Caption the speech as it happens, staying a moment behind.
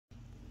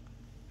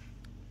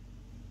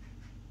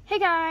Hey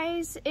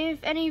guys, if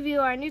any of you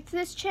are new to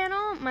this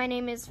channel, my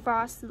name is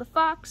Frost the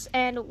Fox,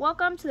 and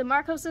welcome to the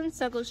Marcos and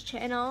Snuggles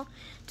channel.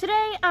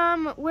 Today,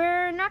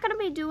 we're not going to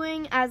be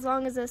doing as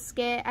long as a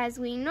skit as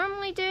we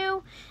normally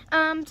do.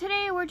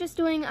 Today we're just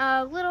doing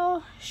a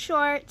little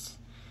short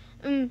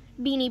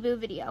Beanie Boo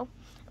video,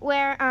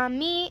 where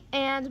me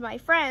and my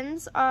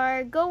friends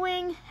are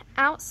going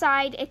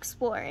outside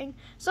exploring.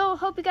 So,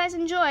 hope you guys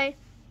enjoy.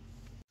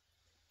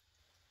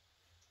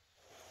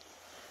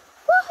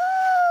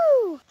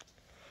 Woohoo!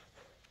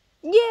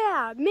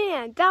 Yeah,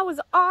 man, that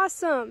was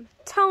awesome.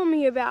 Tell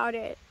me about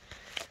it.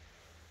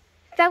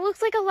 That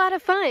looks like a lot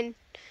of fun.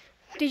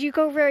 Did you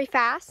go very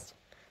fast?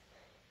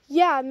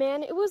 Yeah,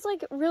 man, it was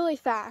like really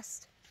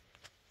fast.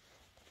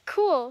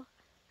 Cool.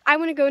 I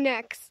want to go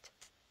next.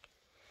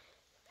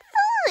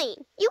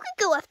 Fine, you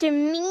could go after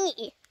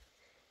me.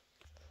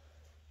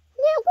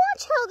 Now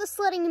watch how the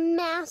sledding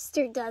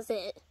master does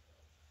it.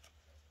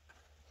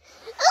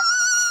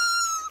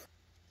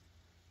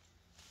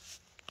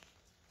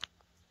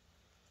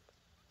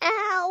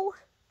 Ow!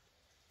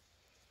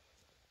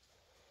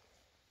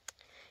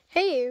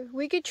 Hey,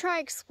 we could try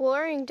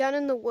exploring down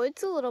in the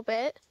woods a little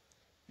bit.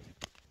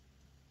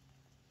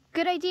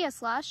 Good idea,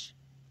 Slush.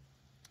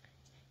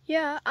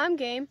 Yeah, I'm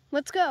game.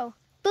 Let's go.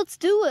 Let's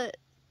do it.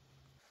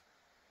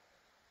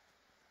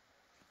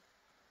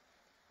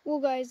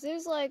 Well, guys,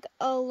 there's like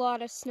a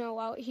lot of snow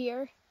out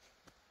here.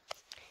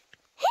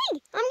 Hey, I'm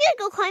gonna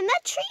go climb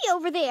that tree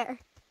over there.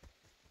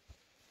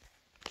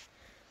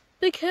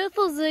 Be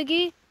careful,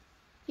 Ziggy.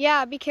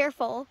 Yeah, be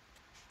careful.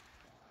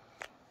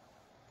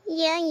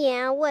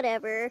 Yeah,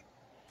 whatever.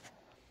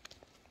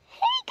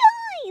 Hey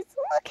guys,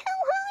 look how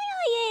high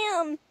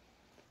I am.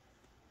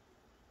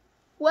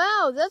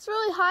 Wow, that's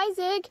really high,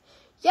 Zig.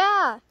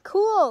 Yeah,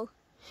 cool.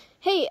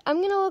 Hey,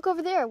 I'm gonna look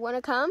over there.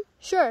 Wanna come?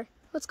 Sure,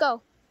 let's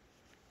go.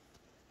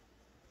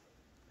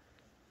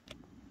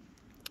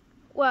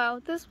 Wow,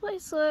 this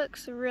place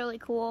looks really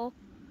cool.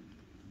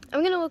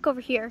 I'm gonna look over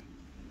here.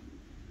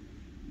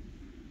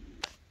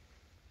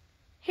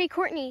 Hey,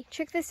 Courtney,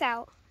 check this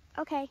out.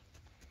 Okay.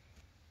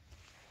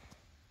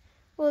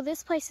 Well,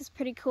 this place is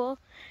pretty cool.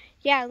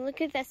 Yeah,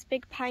 look at this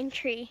big pine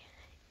tree.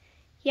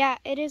 Yeah,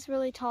 it is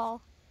really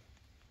tall.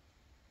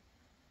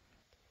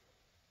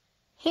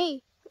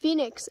 Hey,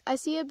 Phoenix, I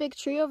see a big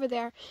tree over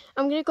there.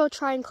 I'm gonna go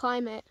try and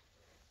climb it.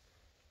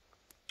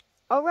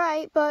 All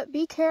right, but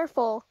be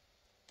careful.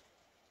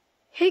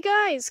 Hey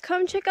guys,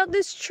 come check out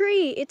this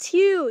tree. It's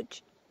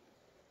huge.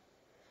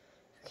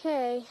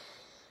 Okay,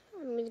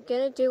 I'm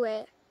gonna do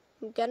it.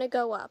 I'm gonna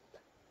go up.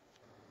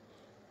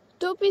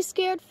 Don't be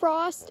scared,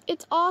 Frost.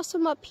 It's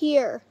awesome up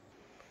here.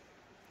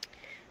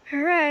 All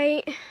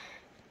right.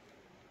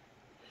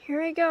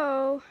 Here I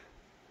go.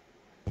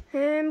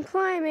 I'm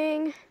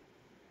climbing.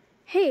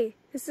 Hey,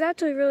 this is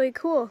actually really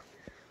cool.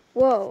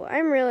 Whoa,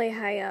 I'm really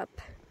high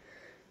up.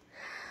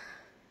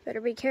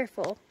 Better be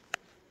careful.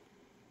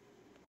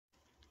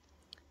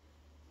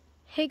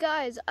 Hey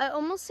guys, I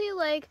almost see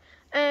like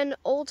an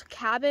old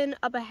cabin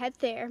up ahead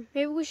there.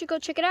 Maybe we should go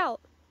check it out.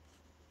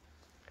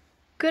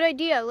 Good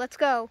idea, let's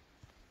go.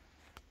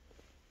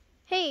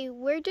 Hey,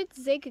 where did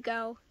Zig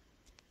go?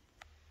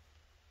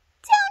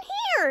 Down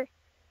here!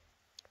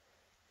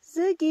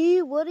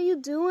 Ziggy, what are you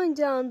doing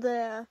down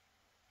there?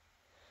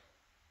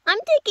 I'm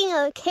digging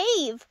a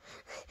cave.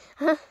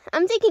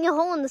 I'm digging a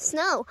hole in the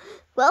snow.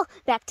 Well,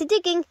 back to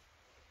digging.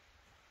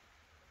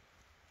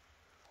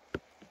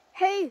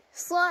 Hey,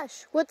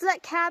 Slush, what's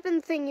that cabin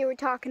thing you were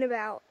talking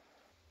about?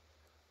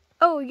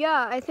 Oh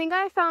yeah, I think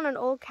I found an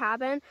old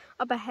cabin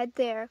up ahead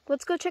there.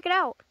 Let's go check it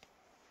out.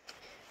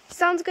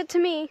 Sounds good to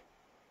me.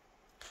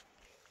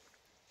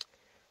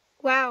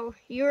 Wow,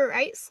 you were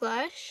right,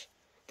 Slush.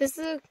 This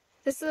is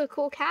a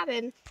cool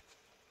cabin.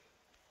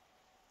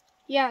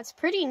 Yeah, it's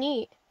pretty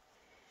neat.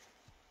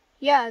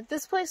 Yeah,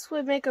 this place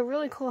would make a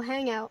really cool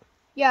hangout.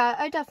 Yeah,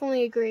 I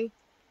definitely agree.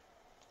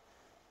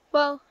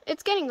 Well,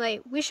 it's getting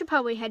late. We should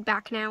probably head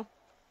back now.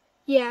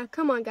 Yeah,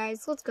 come on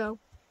guys, let's go.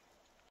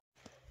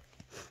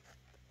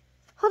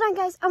 Hold on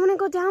guys, I want to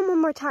go down one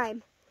more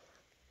time.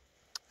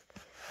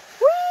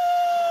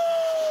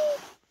 Whee!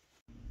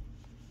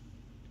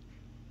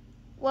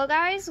 Well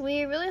guys,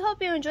 we really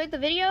hope you enjoyed the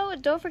video.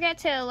 Don't forget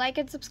to like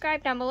and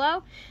subscribe down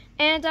below.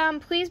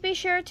 And please be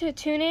sure to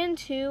tune in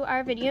to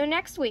our video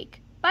next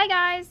week. Bye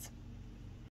guys!